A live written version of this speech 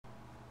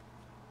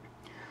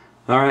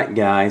Alright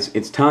guys,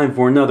 it's time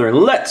for another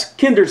Let's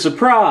Kinder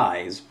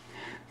Surprise!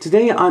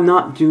 Today I'm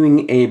not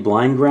doing a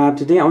blind grab.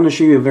 Today I want to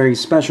show you a very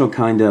special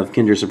kind of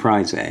Kinder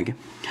Surprise egg.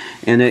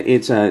 And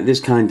it's this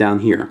kind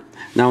down here.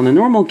 Now in a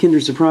normal Kinder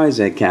Surprise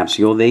egg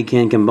capsule, they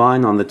can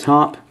combine on the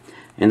top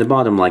and the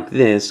bottom like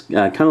this,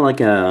 kind of like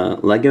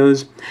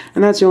Legos.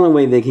 And that's the only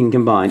way they can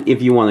combine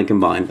if you want to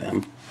combine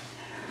them.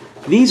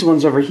 These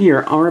ones over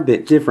here are a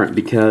bit different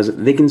because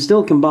they can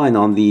still combine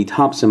on the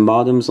tops and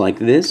bottoms like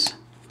this.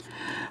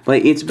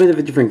 But it's a bit of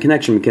a different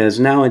connection because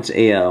now it's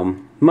a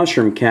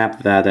mushroom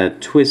cap that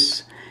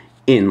twists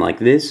in like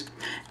this.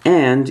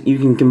 And you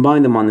can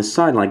combine them on the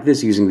side like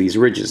this using these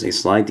ridges. They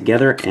slide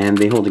together and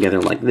they hold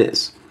together like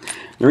this.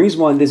 The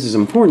reason why this is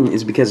important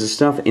is because the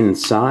stuff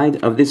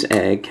inside of this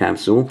egg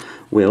capsule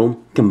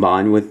will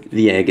combine with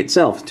the egg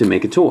itself to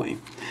make a toy.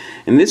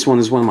 And this one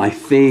is one of my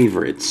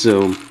favorites,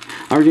 so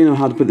I already know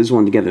how to put this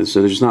one together,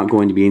 so there's not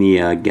going to be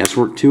any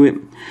guesswork to it.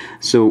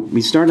 So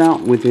we start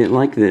out with it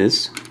like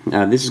this.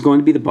 This is going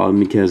to be the bottom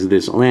because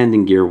this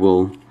landing gear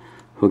will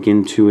hook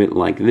into it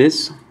like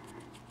this.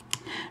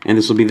 And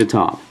this will be the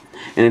top.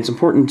 And it's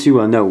important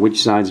to know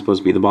which side is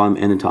supposed to be the bottom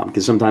and the top,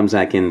 because sometimes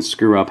that can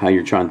screw up how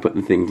you're trying to put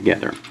the thing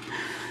together.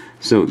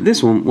 So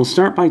this one, we'll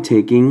start by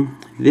taking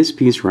this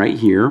piece right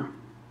here,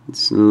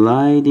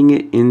 sliding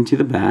it into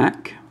the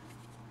back.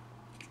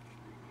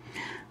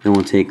 Then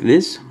we'll take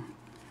this,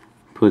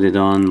 put it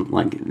on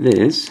like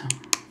this.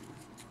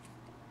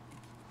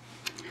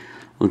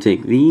 We'll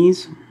take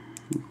these,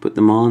 put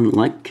them on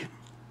like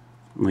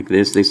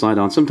this. They slide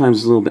on. Sometimes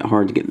it's a little bit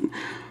hard to get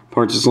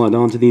parts to slide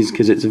onto these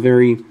because it's a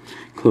very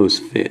close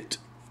fit.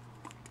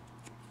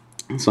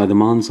 Slide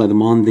them on,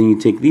 then you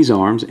take these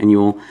arms and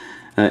you'll,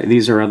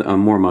 these are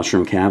more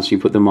mushroom caps. You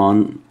put them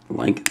on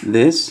like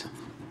this.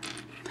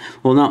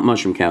 Well, not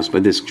mushroom caps,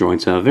 but disc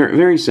joints. Very,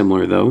 very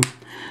similar though.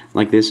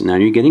 Like this. Now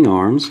you're getting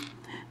arms.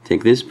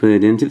 Take this, put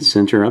it into the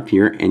center up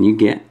here, and you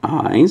get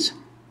eyes.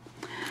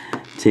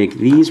 Take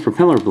these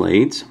propeller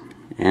blades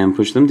and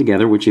push them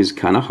together, which is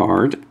kind of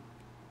hard.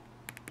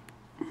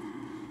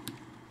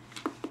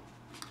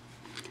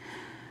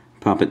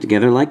 Pop it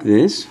together like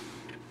this.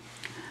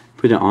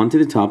 Put it onto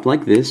the top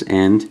like this,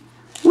 and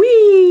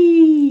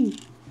whee!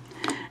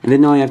 And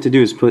then all you have to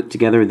do is put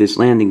together this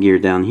landing gear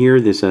down here,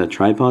 this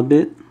tripod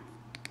bit.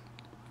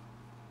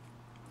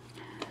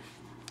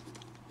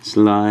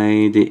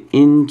 Slide it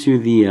into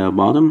the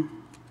bottom,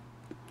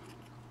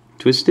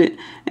 twist it,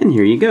 and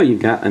here you go.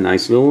 You've got a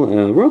nice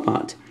little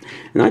robot.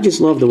 And I just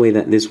love the way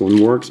that this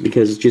one works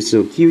because it's just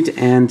so cute,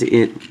 and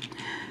it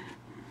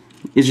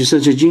is just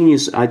such a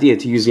genius idea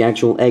to use the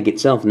actual egg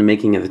itself in the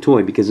making of the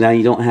toy, because now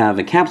you don't have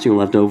a capsule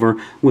left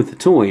over with the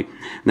toy.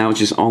 Now it's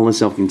just all a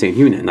self-contained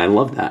unit, and I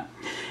love that.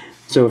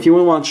 So if you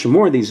want to watch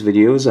more of these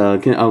videos,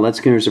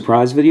 Let's Kinder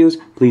Surprise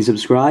videos, please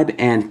subscribe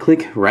and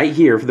click right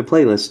here for the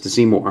playlist to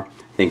see more.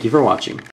 Thank you for watching.